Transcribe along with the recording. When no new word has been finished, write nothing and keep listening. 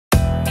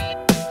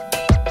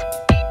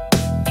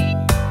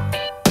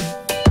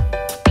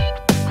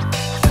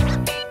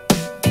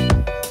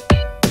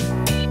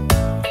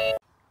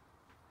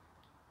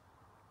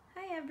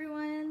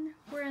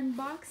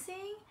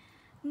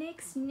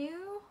Nick's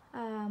new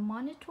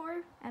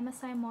monitor,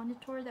 MSI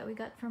monitor that we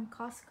got from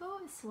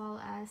Costco, as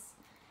well as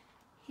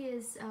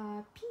his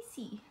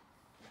PC.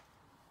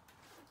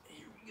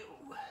 Here we go.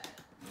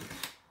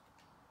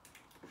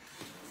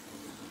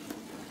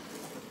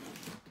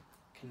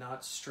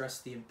 Cannot stress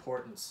the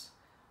importance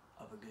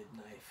of a good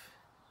knife.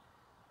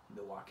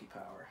 Milwaukee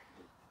Power.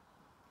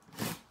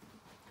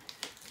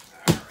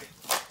 Alright,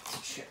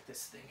 let's check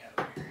this thing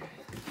out here.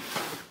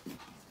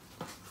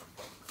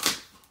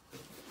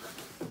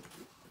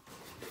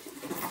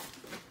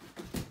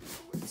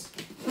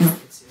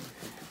 It's in there.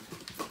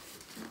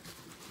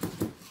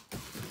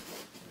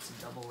 It's a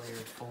double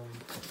layered foam.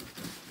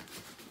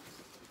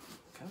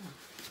 Come on.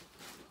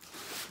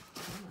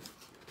 Come on.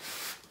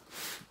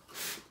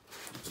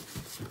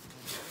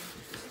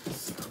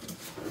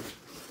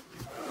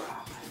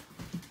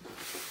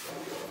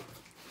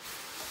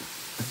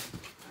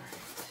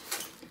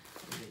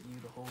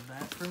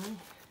 That for me,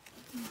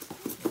 and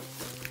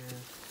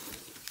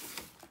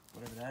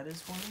whatever that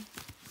is for me.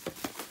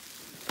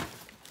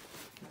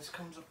 This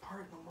comes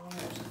apart and the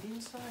monitor's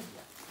inside.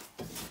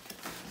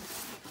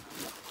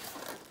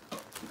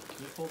 Can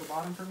you pull the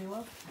bottom for me,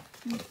 love?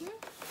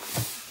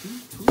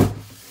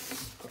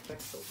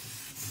 Perfecto.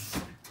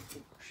 Oh,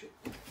 shit.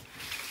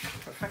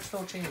 Perfecto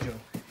changeo.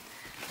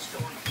 Just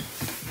don't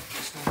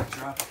want to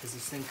drop it because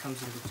this thing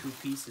comes into 2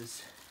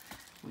 pieces.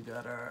 We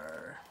got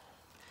our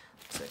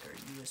looks like our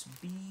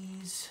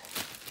USBs.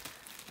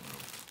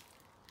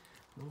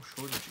 No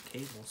shortage of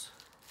cables.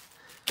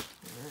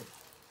 Alright.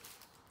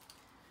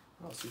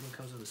 Oh, so even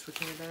comes with a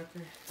switching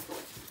adapter.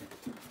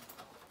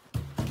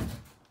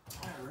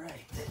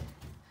 Alright.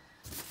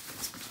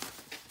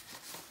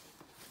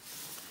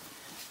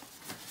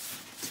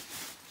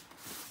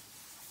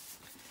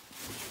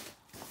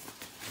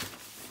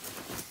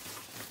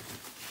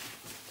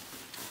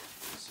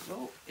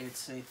 So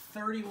it's a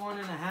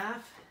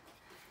 31.5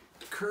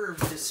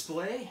 curved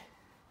display.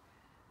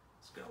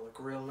 It's gonna look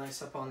real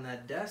nice up on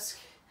that desk.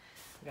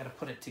 I gotta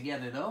put it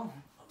together though.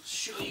 I'll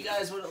show you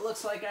guys what it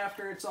looks like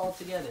after it's all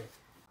together.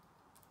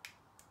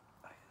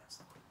 Oh, yeah, that's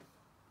the one.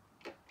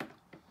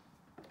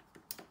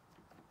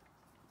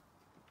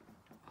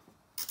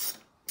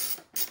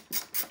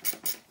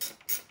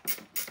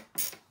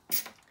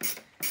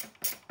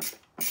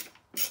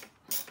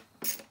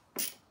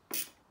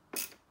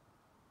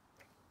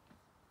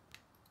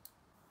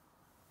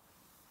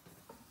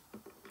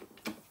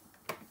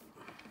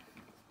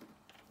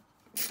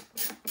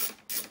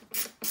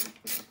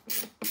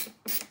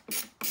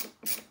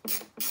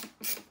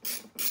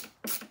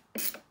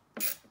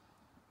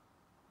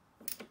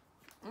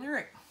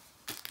 Alright,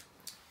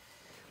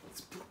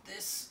 let's put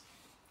this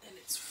in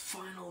its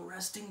final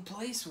resting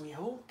place, we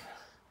hope.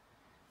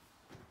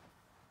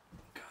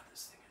 God,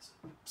 this thing is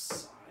a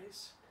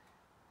size.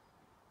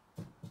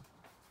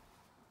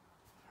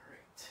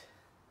 Alright.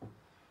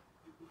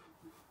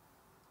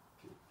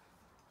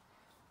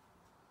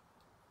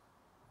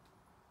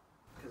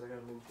 Because I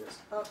gotta move this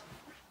up.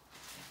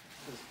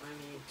 Because I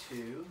need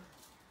to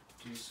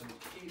do some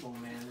cable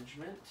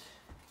management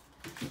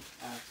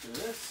after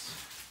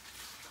this.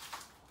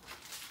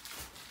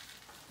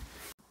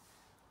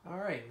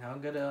 Alright, now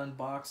I'm going to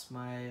unbox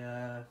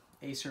my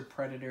Acer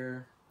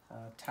Predator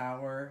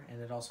tower,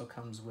 and it also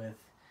comes with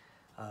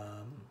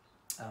a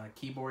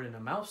keyboard and a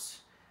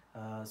mouse.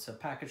 It's a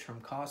package from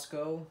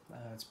Costco.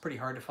 It's pretty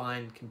hard to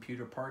find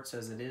computer parts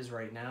as it is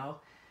right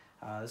now.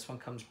 This one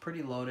comes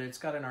pretty loaded. It's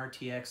got an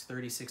RTX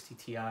 3060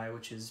 Ti,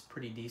 which is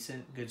pretty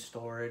decent, good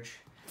storage,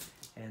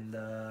 and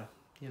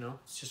you know,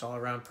 it's just all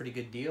around pretty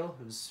good deal.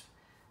 It was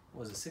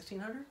it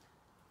 $1,600?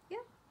 Yeah.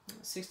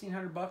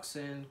 $1,600,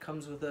 and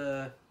comes with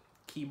a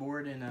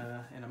keyboard and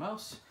a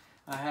mouse.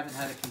 I haven't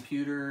had a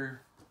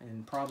computer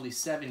in probably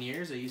 7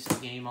 years. I used to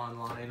game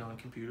online on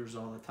computers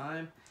all the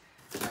time.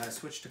 I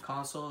switched to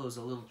console. It was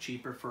a little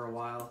cheaper for a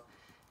while,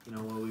 you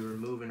know, while we were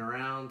moving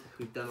around.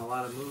 We've done a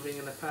lot of moving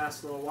in the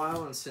past little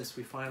while, and since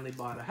we finally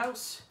bought a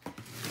house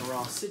and we're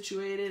all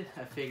situated,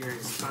 I figure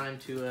it's time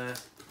to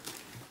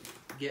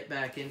get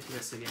back into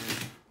this again.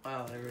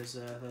 Wow,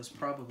 that was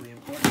probably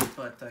important,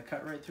 but I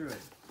cut right through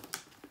it.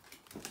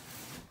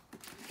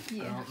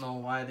 Yeah. I don't know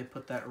why they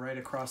put that right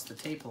across the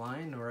tape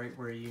line, right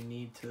where you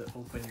need to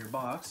open your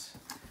box.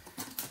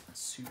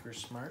 Super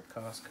smart,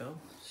 Costco.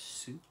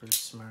 Super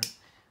smart.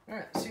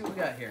 Alright, let's see what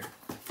we got here.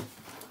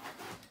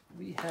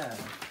 We have...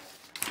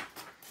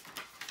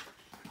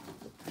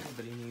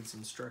 Nobody needs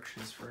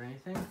instructions for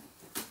anything.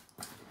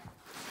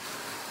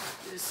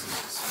 This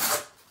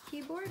is...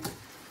 Keyboard?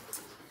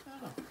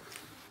 Oh,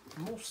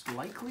 most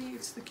likely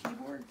it's the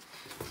keyboard,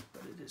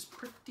 but it is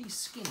pretty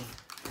skinny.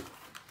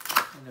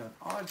 And an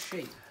odd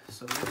shape,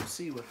 so we'll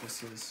see what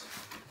this is.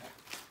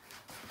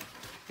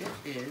 It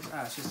is,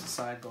 it's just a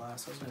side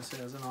glass. I was going to say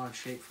it was an odd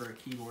shape for a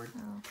keyboard.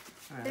 Oh.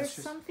 Right, there's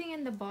something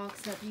in the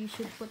box that you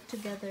should put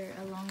together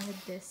along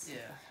with this.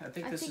 Yeah, I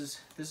think this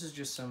is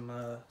just some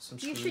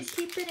screws. You should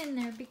keep it in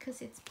there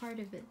because it's part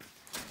of it.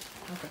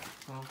 Okay,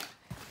 well,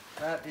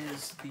 that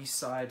is the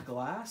side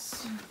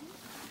glass.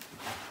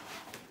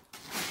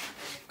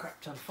 crap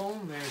ton of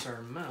foam. There's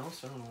our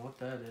mouse. I don't know what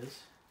that is.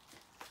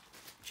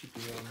 Cheapy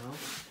little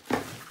mouse.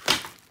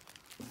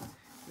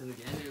 And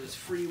again, it was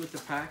free with the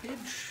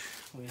package.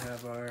 We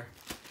have our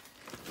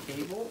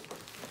cable.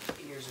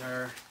 Here's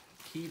our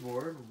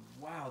keyboard.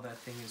 Wow, that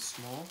thing is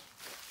small.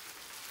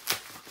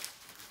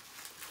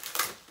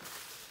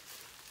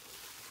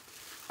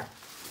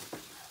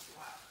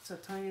 Wow, that's a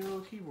tiny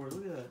little keyboard.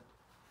 Look at that.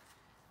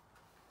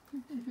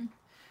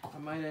 I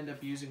might end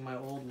up using my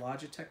old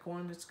Logitech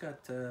one. It's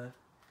got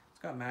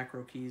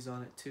macro keys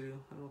on it too.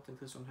 I don't think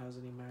this one has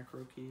any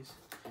macro keys,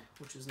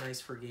 which is nice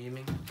for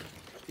gaming.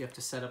 If you have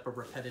to set up a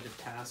repetitive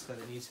task that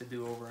it needs to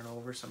do over and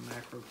over, some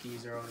macro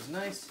keys are always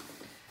nice.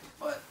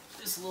 But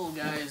this little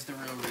guy is the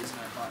real reason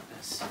I bought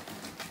this. If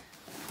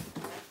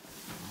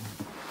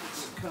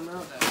it would come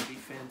out, that would be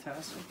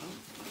fantastic.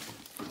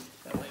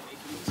 That might make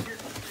it easier.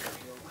 There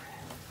we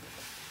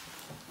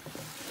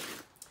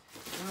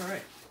go.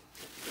 Alright.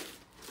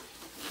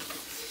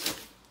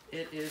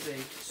 It is a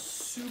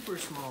super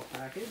small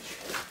package.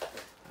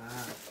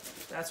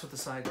 That's what the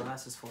side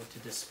glass is for, to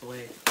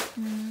display.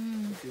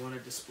 If you want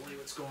to display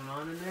what's going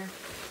on in there.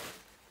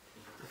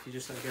 If you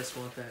just, I guess,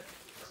 want that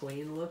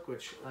clean look,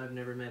 which I've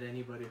never met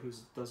anybody who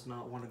does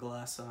not want a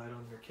glass side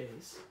on their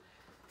case.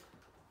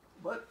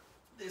 But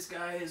this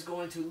guy is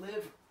going to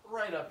live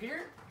right up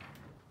here.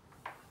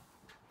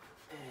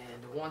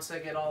 And once I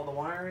get all the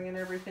wiring and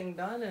everything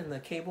done and the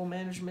cable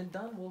management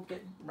done, we'll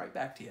get right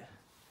back to you.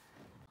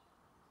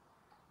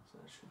 So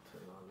I should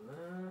put on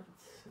that.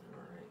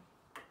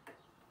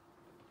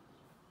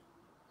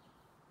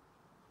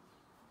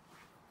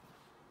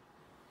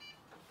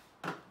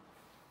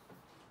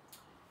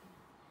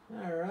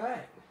 All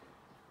right.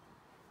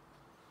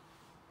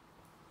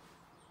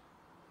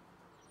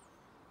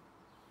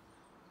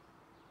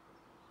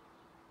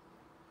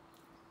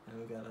 Now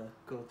we gotta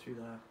go through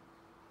the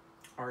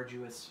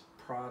arduous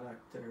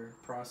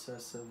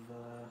process of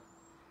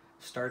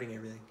starting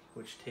everything,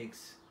 which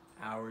takes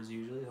hours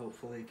usually.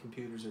 Hopefully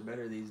computers are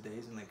better these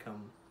days and they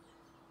come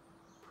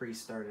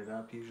pre-started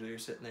up. Usually you're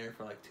sitting there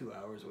for like 2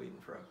 hours waiting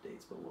for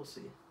updates, but we'll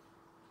see.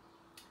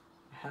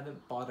 I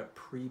haven't bought a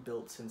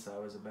pre-built since I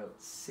was about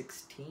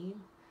 16,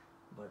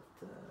 but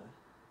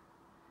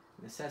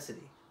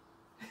necessity.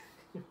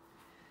 Here,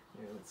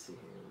 let's see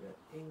here. We got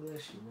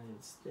English,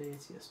 United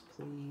States, yes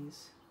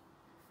please.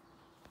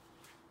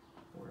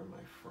 Where am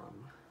I from?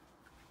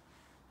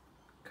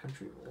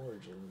 Country of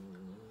origin.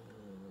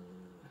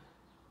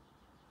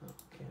 Oh,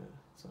 Canada.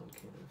 It's on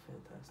Canada.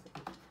 Fantastic.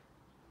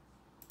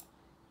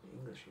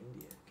 English,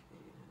 India,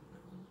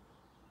 Canadian.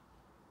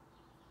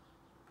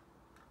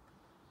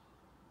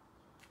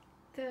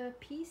 The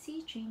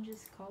PC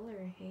changes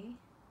color, hey?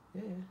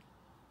 Yeah.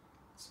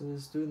 So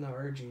let's do it in the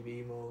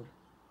RGB mode.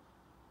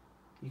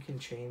 You can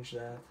change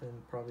that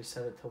and probably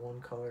set it to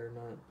one color or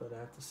not, but I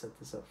have to set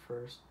this up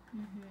first.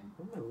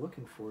 What am I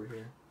looking for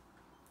here?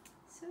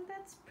 So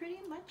that's pretty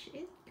much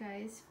it,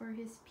 guys, for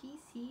his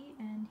PC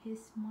and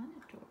his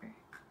monitor.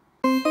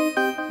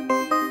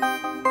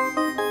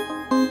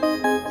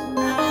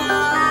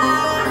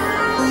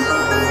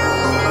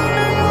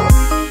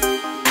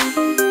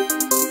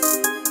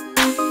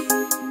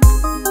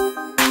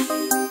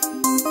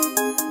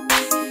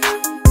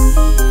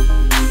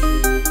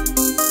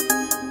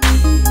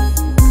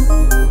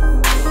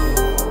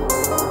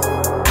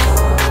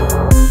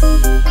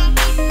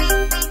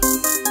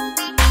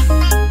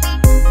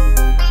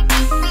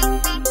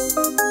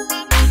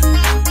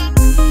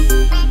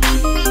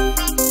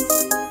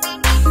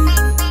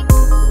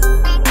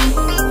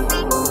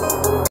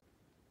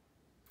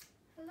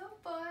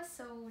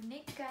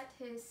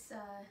 His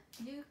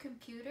new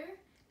computer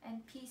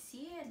and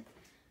PC, and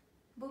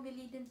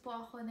bumili din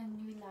po ako ng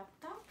new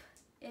laptop.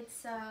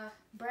 It's a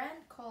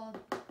brand called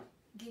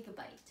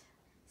Gigabyte.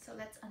 So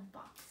let's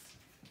unbox.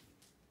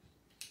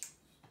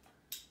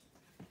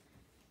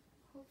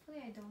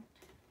 Hopefully I don't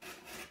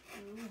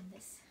ruin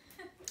this.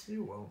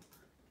 You won't.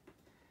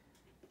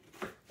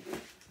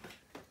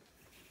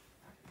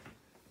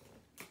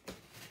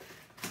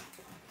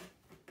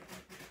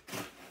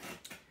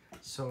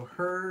 So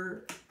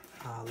her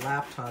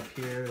laptop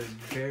here is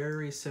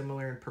very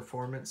similar in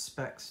performance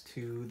specs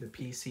to the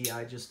PC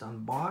I just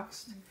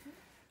unboxed.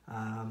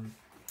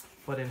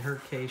 But in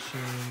her case she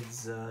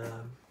needs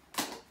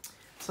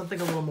something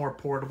a little more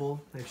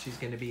portable if she's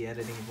going to be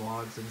editing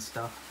vlogs and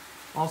stuff.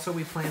 Also,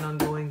 we plan on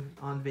going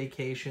on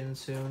vacation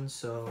soon,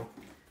 so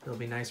it'll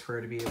be nice for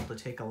her to be able to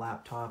take a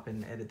laptop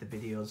and edit the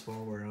videos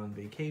while we're on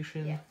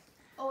vacation. Yeah.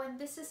 Oh, and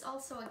this is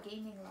also a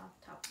gaming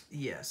laptop.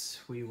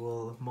 Yes, we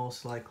will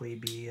most likely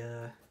be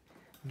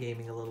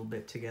gaming a little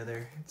bit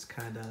together. It's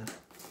kind of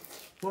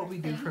what we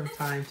do from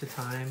time to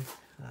time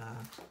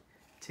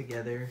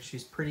together.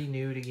 She's pretty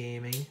new to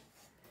gaming.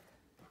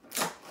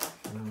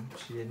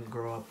 She didn't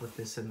grow up with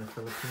this in the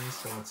Philippines,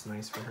 so it's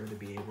nice for her to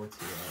be able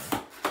to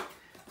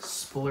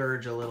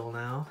splurge a little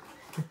now.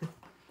 Okay.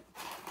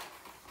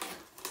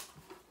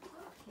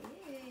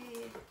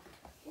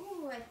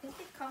 Ooh, I think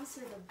it comes comes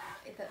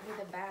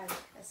with a bag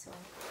as well.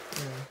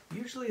 Yeah.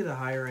 Usually the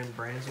higher end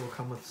brands will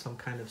come with some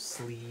kind of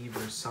sleeve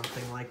or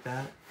something like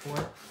that for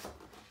it.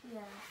 Yeah.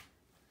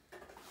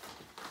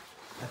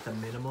 At the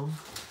minimum.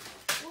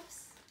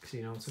 Oops. Because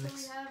you know it's So we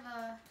have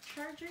a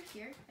charger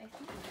here, I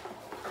think.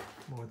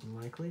 More than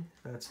likely.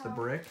 That's the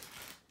brick.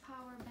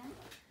 Power bank.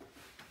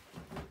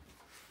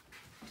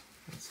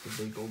 That's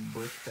the big old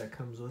brick that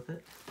comes with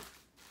it.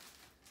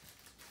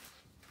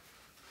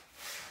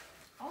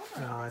 Oh,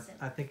 no,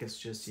 I think it's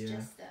just, yeah.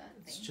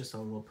 It's just a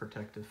little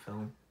protective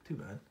film. Too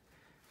bad.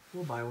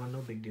 We'll buy one, no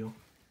big deal.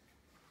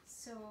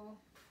 So,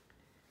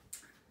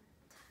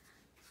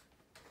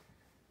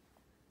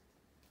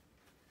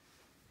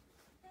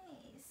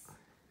 nice.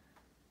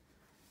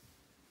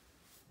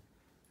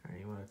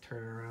 Alright, you want to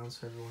turn it around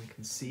so everyone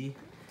can see?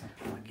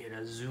 I'll get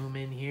a zoom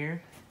in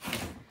here.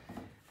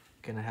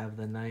 Gonna have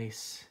the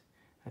nice,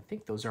 I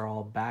think those are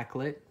all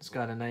backlit. It's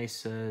got a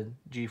nice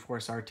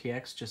GeForce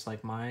RTX, just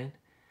like mine,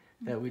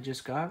 that we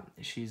just got.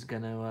 She's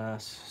gonna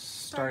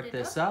start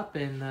this up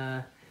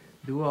and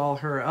do all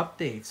her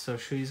updates. So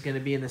she's gonna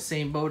be in the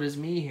same boat as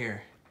me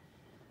here.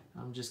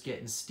 I'm just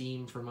getting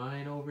steam for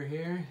mine over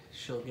here.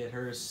 She'll get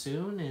hers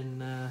soon,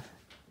 and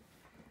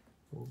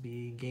we'll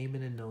be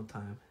gaming in no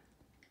time.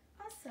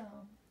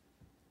 Awesome.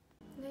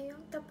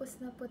 Ngayong tapos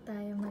na po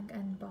tayo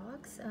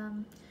mag-unbox.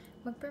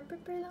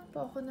 Magpre-prepare lang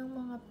po ako ng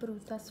mga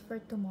prutas for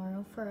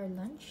tomorrow for our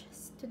lunch.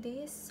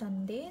 Today is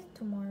Sunday and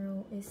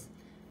tomorrow is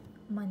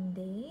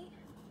Monday.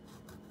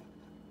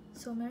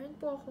 So, meron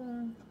po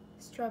akong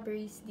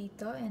strawberries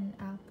dito and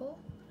apple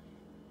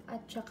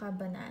at saka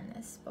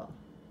bananas po.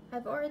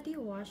 I've already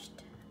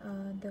washed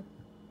the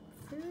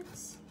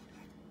fruits.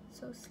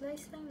 So,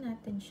 slice lang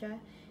natin siya.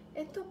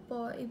 Ito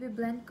po,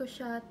 i-blend ko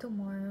siya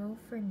tomorrow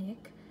for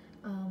Nick.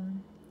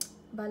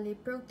 Bali,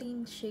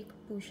 protein shake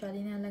po siya.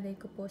 Linalagay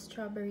ko po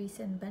strawberries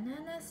and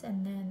bananas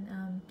and then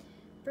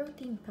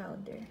protein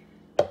powder.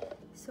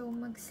 So,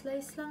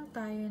 mag-slice lang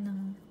tayo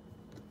ng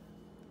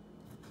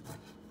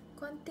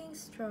konting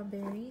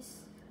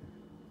strawberries.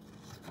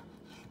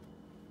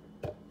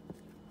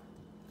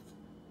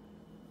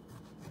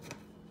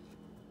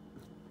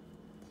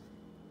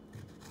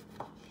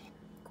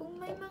 Kung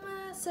may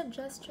mga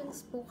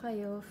suggestions po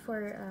kayo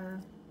for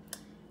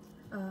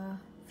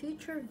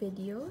future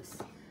videos,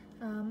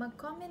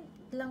 mag-comment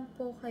lang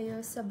po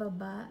kayo sa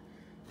baba.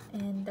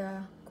 And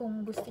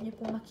kung gusto niyo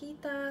po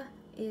makita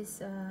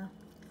is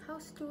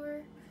house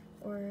tour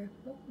or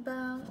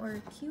mukbang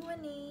or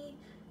Q&A.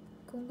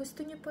 Kung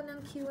gusto niyo po ng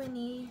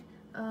Q&A,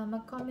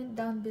 mag-comment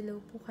down below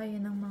po kayo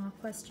ng mga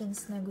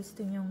questions na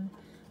gusto nyong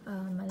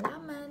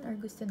malaman or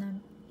gusto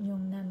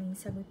nyong naming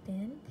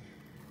sagutin.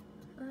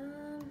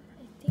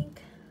 I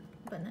think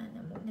banana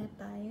muna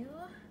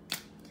tayo.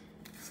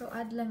 So,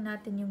 add lang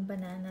natin yung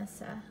banana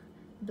sa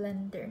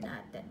blender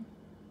natin.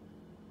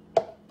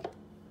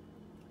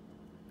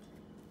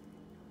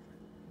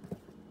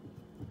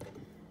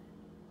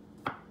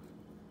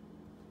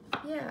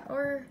 Yeah,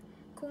 or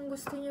kung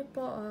gusto niyo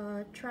po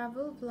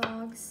travel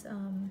vlogs,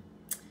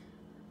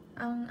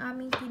 ang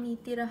aming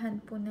tinitirahan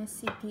po na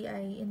city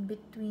ay in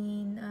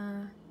between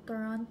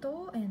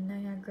Toronto and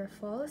Niagara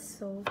Falls.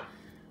 So,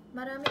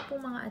 marami po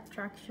mga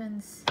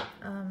attractions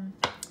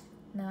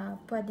na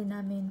pwede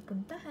namin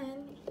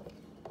puntahan.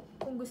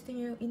 Kung gusto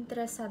niyo,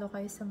 interesado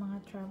kayo sa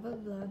mga travel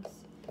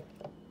vlogs.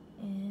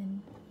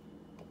 And,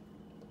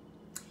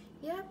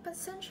 yeah,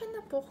 pasensya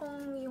na po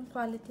kung yung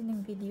quality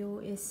ng video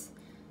is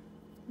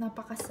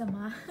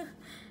napakasama.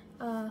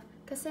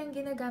 Kasi ang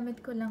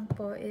ginagamit ko lang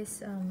po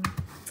is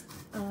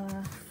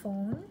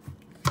phone.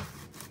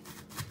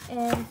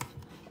 And,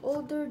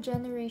 older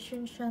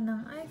generation siya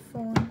ng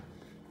iPhone.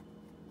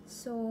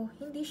 So,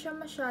 hindi siya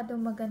masyado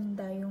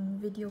maganda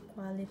yung video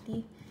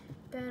quality.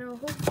 Pero,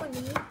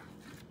 hopefully,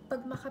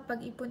 pag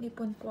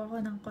makapag-ipon-ipon po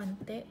ako ng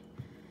konti,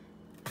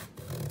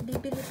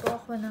 bibili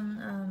po ako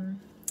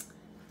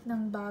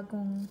ng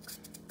bagong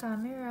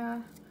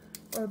camera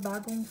or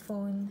bagong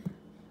phone.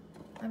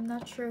 I'm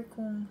not sure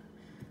kung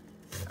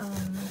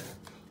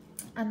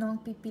ano ang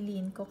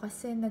pipiliin ko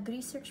kasi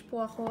nag-research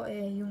po ako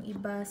yung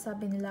iba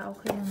sabi nila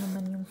okay lang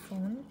naman yung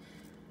phone.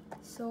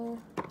 So,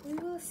 we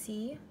will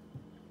see.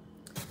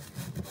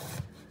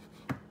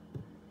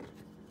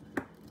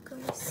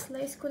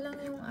 Slice ko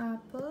lang yung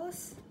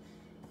apples.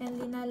 And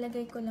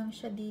linalagay ko lang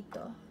siya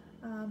dito.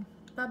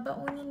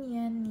 Babaunin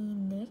yan ni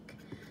Nick.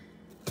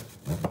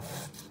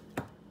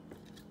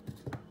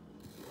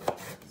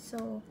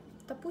 So,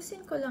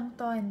 tapusin ko lang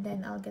to and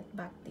then I'll get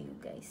back to you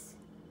guys.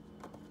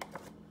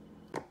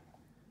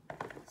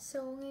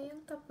 So,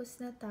 ngayong tapos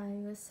na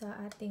tayo sa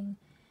ating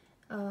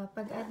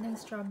pag-add ng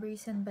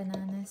strawberries and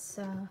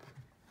bananas sa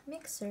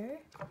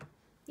mixer,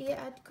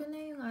 i-add ko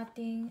na yung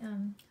ating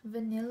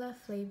vanilla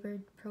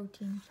flavored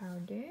protein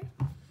powder.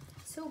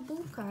 So,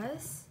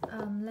 bukas,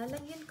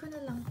 lalagyan ko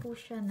na lang po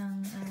siya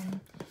ng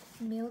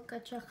milk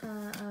at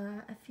saka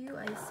a few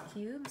ice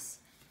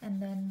cubes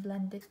and then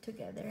blend it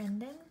together. And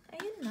then,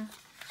 ayun na.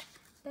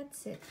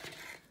 That's it.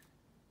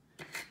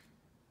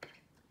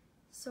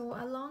 So,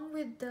 along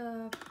with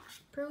the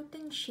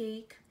protein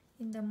shake,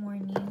 in the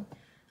morning.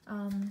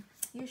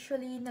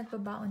 Usually,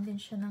 nagbabaon din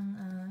siya ng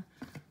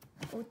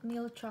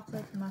oatmeal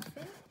chocolate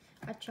muffin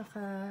at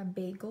saka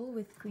bagel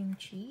with cream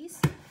cheese.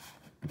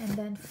 And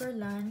then for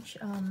lunch,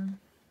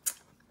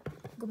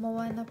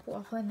 gumawa na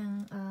po ako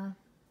ng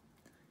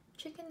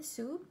chicken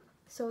soup.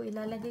 So,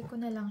 ilalagay ko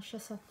na lang siya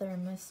sa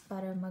thermos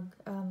para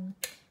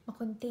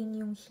ma-contain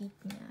yung heat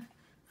niya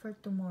for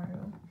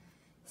tomorrow.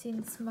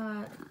 Since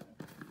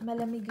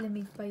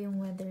malamig-lamig pa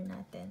yung weather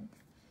natin.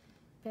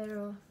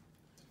 Pero,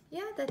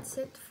 yeah, that's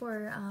it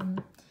for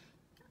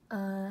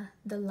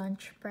the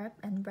lunch prep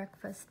and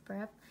breakfast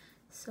prep.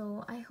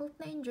 So, I hope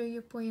na-enjoy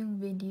you po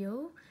yung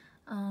video.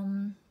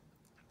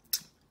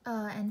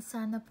 And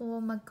sana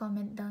po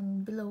mag-comment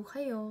down below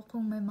kayo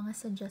kung may mga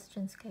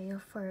suggestions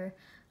kayo for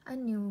a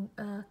new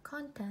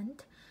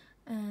content.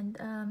 And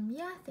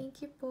yeah,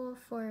 thank you po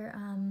for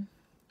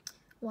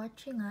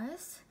watching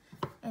us.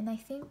 And I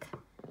think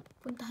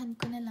puntahan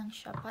ko na lang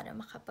siya para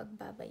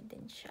makapagbabay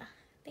din siya.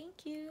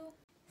 Thank you!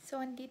 So,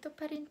 andito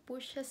pa rin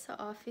po siya sa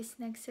office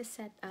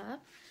nagsiset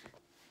up.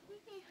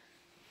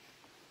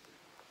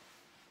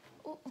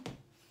 Oh.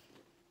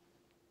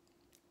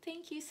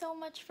 Thank you so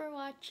much for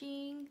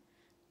watching.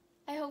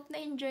 I hope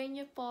na-enjoy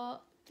niyo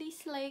po.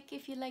 Please like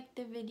if you liked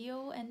the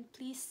video and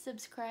please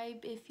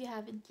subscribe if you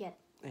haven't yet.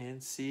 And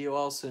see you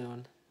all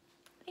soon.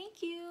 Thank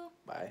you.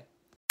 Bye.